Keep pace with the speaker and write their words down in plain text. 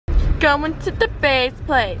Going to the base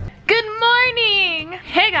place. Good morning!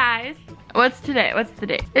 Hey guys! What's today? What's the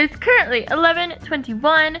date? It's currently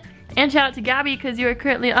 11:21, and shout out to Gabby because you are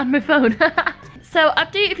currently on my phone. So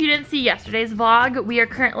update if you didn't see yesterday's vlog, we are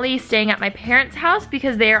currently staying at my parents' house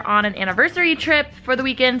because they are on an anniversary trip for the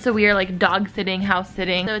weekend, so we are like dog sitting, house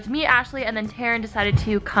sitting. So it's me, Ashley, and then Taryne decided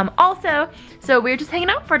to come also, so we're just hanging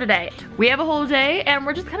out for today. We have a whole day and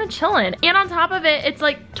we're just kind of chilling. And on top of it, it's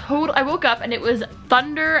like total, I woke up and it was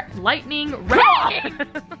thunder, lightning, rain.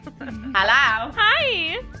 Hello.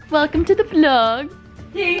 Hi. Welcome to the vlog.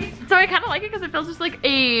 Thanks. So I kind of like it because it feels just like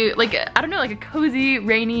a, I don't know, like a cozy,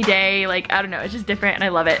 rainy day. Like, I don't know, it's just different and I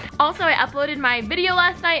love it. Also, I uploaded my video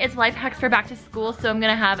last night. It's life hacks for back to school. So I'm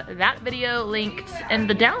gonna have that video linked in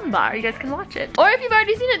the down bar. You guys can watch it. Or if you've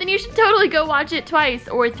already seen it, then you should totally go watch it twice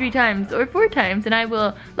or 3 times or 4 times and I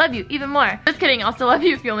will love you even more. Just kidding, I'll still love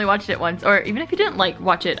you if you only watched it once, or even if you didn't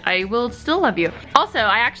watch it, I will still love you. Also,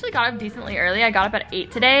 I actually got up decently early. I got up at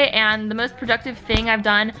 8 today, and the most productive thing I've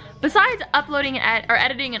done besides uploading or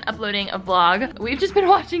editing and uploading a vlog, we've just been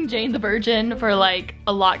watching Jane the Virgin for like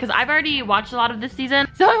a lot, because I've already watched a lot of this season,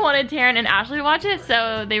 so I wanted Taryne and Ashley to watch it,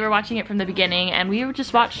 so they were watching it from the beginning, and we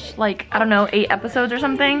just watched like, I don't know, 8 episodes or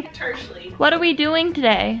something. What are we doing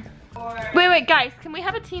today? Wait, guys, can we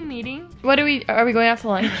have a team meeting? Are we going out to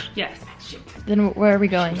lunch? Yes. Then where are we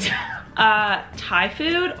going? Thai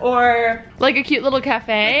food or like a cute little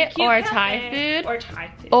cafe, like Thai food, or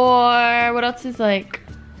Thai food, or what else is like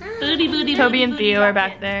Toby and Theo are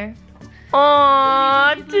back there.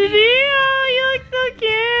 Aww, Theo, you look so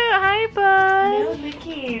cute. Hi, bud. No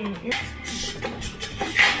licking.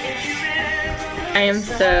 I am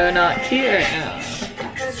so not cute right now.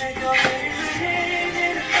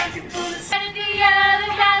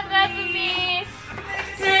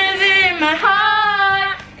 My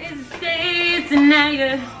heart is stays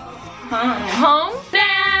tonight. Home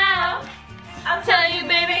now. I'll tell you,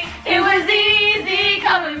 baby, it was easy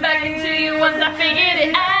coming back into you once I figured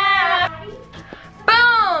it out.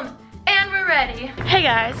 Boom! And we're ready. Hey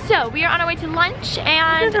guys, so we are on our way to lunch,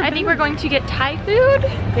 and I think we're going to get Thai food.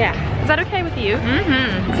 Yeah. Is that okay with you?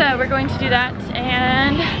 Mm-hmm. So we're going to do that,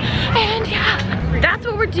 and yeah, that's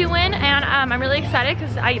what we're doing. And I'm really excited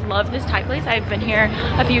because I love this Thai place. I've been here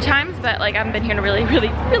a few times, but like I haven't been here in a really, really,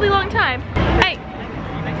 really long time. Hey.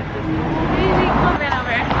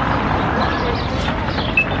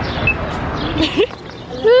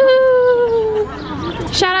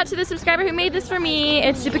 Shout out to the subscriber who made this for me.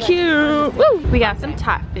 It's super cute. Woo! We got some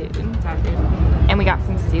Thai food. And we got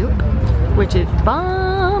some soup, which is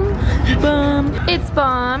bomb. It's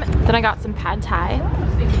bomb. Then I got some pad Thai,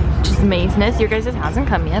 which is amazingness. Your guys' hasn't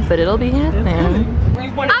come yet, but it'll be here soon.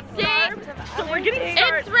 Update! So we're getting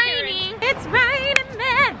started. It's raining. It's raining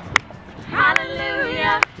men.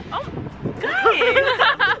 Hallelujah. Oh, guys.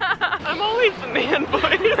 I'm always the man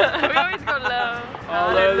voice. We always go low.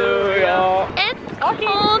 Hallelujah. It's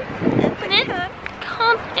cold. It's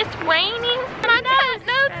cold. It's raining. My toes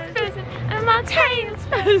frozen. And my tail's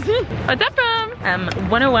frozen. Where's that from?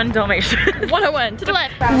 101 Dalmatian. 101 to the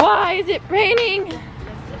left. Why is it raining?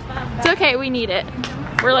 It's okay, we need it.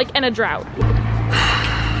 We're like in a drought.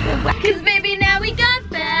 Cause baby, now we got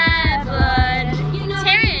bad blood. You know,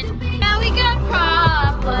 Taryne, now we got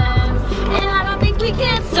problems. And I don't think we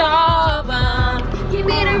can solve them. You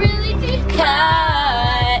made a really deep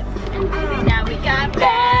cut. And baby, now we got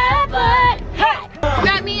bad blood. Hey!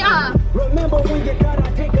 Grab me up. Remember when you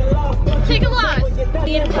gotta take a loss. Take a loss.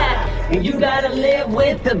 And you gotta live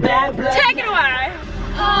with the bad blood. Take it away.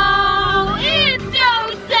 Oh, it's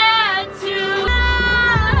so sad to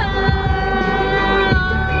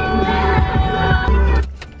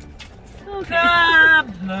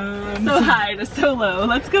So high to so low.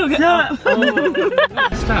 Let's go get up.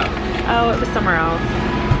 Stop. Oh, it was somewhere else.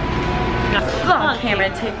 Vlog camera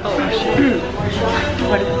take. Oh shit.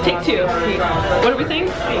 Take 2. What are we saying?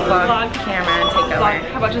 Vlog camera takeover.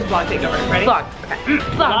 How about just vlog takeover? Ready? Vlog. Okay.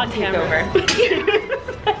 Vlog takeover.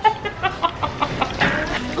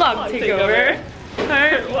 Vlog takeover.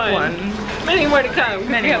 Part 1. Many more to come.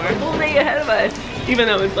 Many more. A full day ahead of us. Even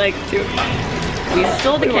though it's like 2 o'clock. We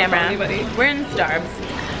stole the camera. We're in Starbs.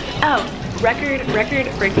 Oh,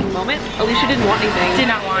 record-breaking moment. Alicia didn't want anything. Did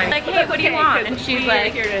not want. Like, hey, what do you want? And she's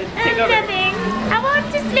like, here to take over. Nothing. I want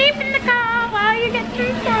to sleep in the car while you get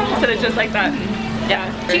through stuff. So it's just like that.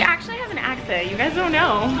 Yeah. She actually has an accent. You guys don't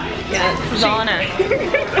know. Yeah. This is all an act.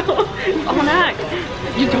 It's all an act.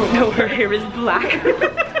 You don't know her hair is black.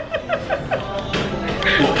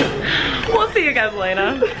 We'll see you guys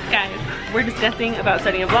later. Guys, we're discussing about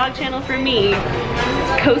starting a vlog channel for me,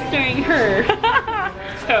 co-starring her.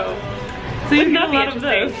 So you know a lot of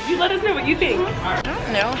those. You let us know what you think.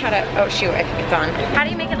 don't know how to, oh shoot, I think it's on. How do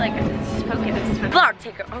you make it like, focus? Vlog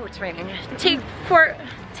takeover, oh it's raining. Takeover.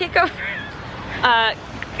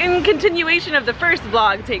 In continuation of the first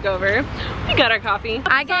vlog takeover, we got our coffee.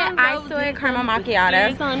 I get soy caramel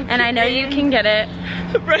macchiato, and I know you can get it.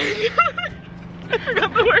 I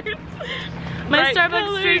forgot the words. My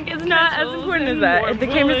Starbucks drink is not as important as that. The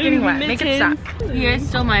camera's getting wet. Make it stop. Here's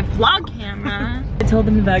still my vlog camera. I told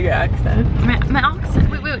them about your accent. My accent.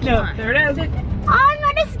 Wait, which one? There it is. I'm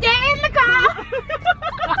gonna stay in the car.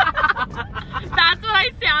 That's what I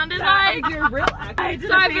sounded like. Your real accent.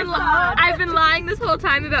 So I've been lying this whole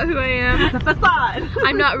time about who I am. It's a facade.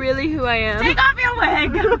 I'm not really who I am. Take off your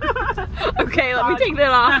wig. Okay, let me take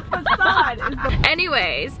that off. Facade.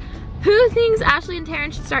 Anyways, who thinks Ashley and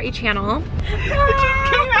Taryne should start a channel? It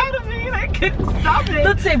just came out of me and I couldn't stop it.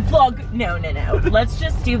 Let's say vlog. No. Let's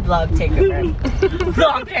just do vlog takeover.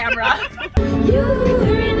 Vlog camera.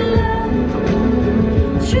 You're in love.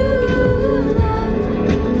 True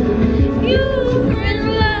love. You're in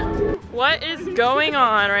love. What is going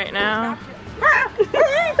on right now?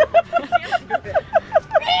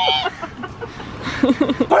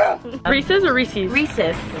 Reese's or Reese's?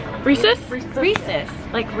 Reese's. Reese's? Reese's.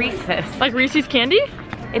 Like Reese's. Like Reese's candy?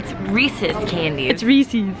 It's Reese's candy. It's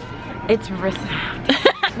Reese's. It's Reese's.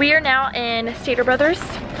 We are now in Stater Brothers.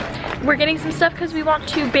 We're getting some stuff because we want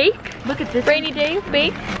to bake. Look at this. Rainy day,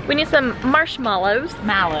 bake. We need some marshmallows.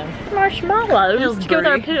 Marshmallows. To go with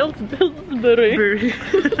our Pillsbury.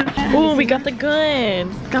 Oh, we got the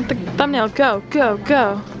goods. Got the thumbnail. Go.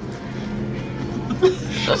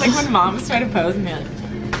 It's like when moms try to pose me.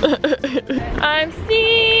 I'm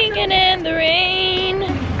singing in the rain.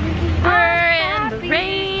 We're in the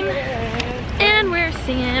rain. And we're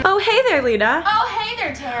singing. Oh, hey there, Lita. Oh, hey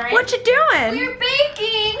there, Taryne. What you doing? We're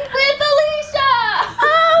baking with Alisha.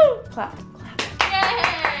 Oh! Clap.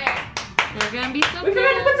 Yay. We're gonna be so We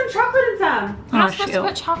forgot to put some chocolate in some. We're not supposed to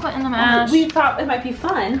put chocolate in the mash. We thought it might be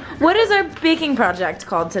fun. What is our baking project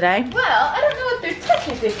called today? Well, I don't know what they're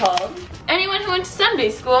technically called. Anyone who went to Sunday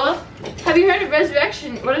school, have you heard of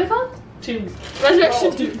resurrection? What are they called?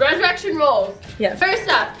 Resurrection rolls. Yes. First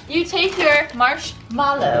up, you take your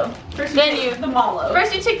marshmallow. First you take the mallow,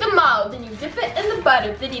 then you dip it in the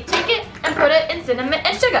butter, then you take it and put it in cinnamon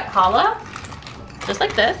and sugar. Hollow. Just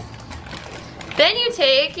like this. Then you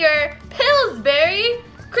take your Pillsbury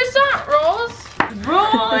croissant rolls.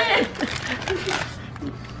 Roll it.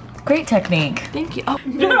 Great technique. Thank you. Oh,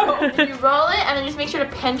 no. Then you roll it and then just make sure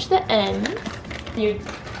to pinch the ends. You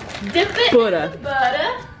dip it in the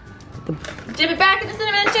butter. Dip it back in the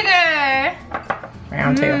cinnamon and sugar.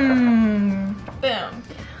 Round two. Boom.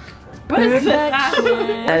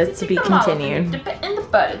 That is to be continued. Dip it in the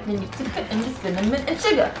butter, then you dip it in the cinnamon and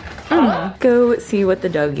sugar. Go see what the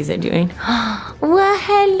doggies are doing. Well,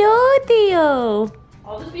 hello, Theo.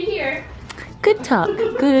 I'll just be here. Good talk.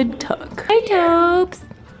 Hi, Topes.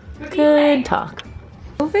 Good talk.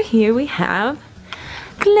 Over here we have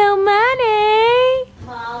Glomani.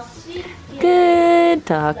 Good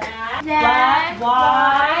talk. Black,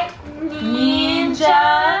 white,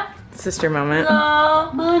 ninja. Sister moment.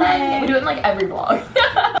 We do it in like every vlog.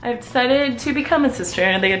 I've decided to become a sister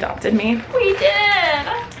and they adopted me. We did.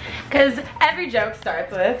 Because every joke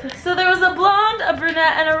starts with, so there was a blonde, a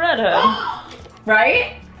brunette, and a redhead.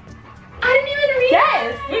 Right? I didn't even read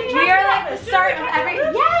Yes. We are like the start of every,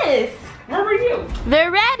 yes. Where were you?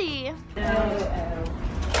 They're ready.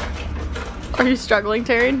 Are you struggling,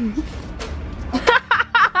 Taryne?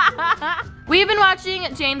 We've been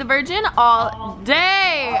watching Jane the Virgin all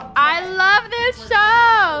day. I love this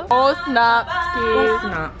show. Oh, snaps.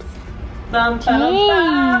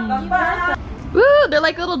 Woo, they're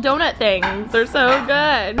like little donut things. They're so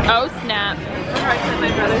good. Oh, snap.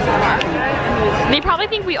 They probably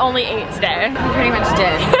think we only ate today. We pretty much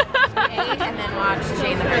did. We ate and then watched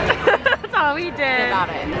Jane the Virgin. That's all we did. That's about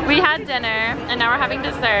it. We had dinner, and now we're having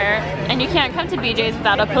dessert. And you can't come to BJ's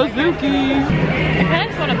without a Pizookie. I kind of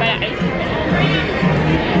just want to buy an ice cream.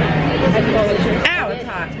 Ow, it's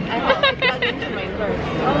hot. I plug into my throat.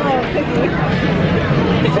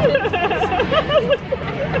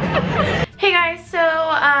 Hey guys, so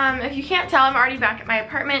if you can't tell, I'm already back at my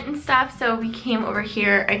apartment and stuff, so we came over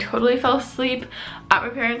here. I totally fell asleep at my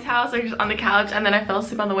parents' house, like just on the couch, and then I fell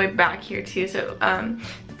asleep on the way back here too, so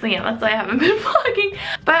yeah, that's why I haven't been vlogging.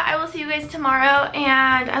 But I will see you guys tomorrow,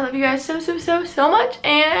 and I love you guys so much,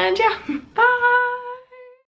 and yeah, bye!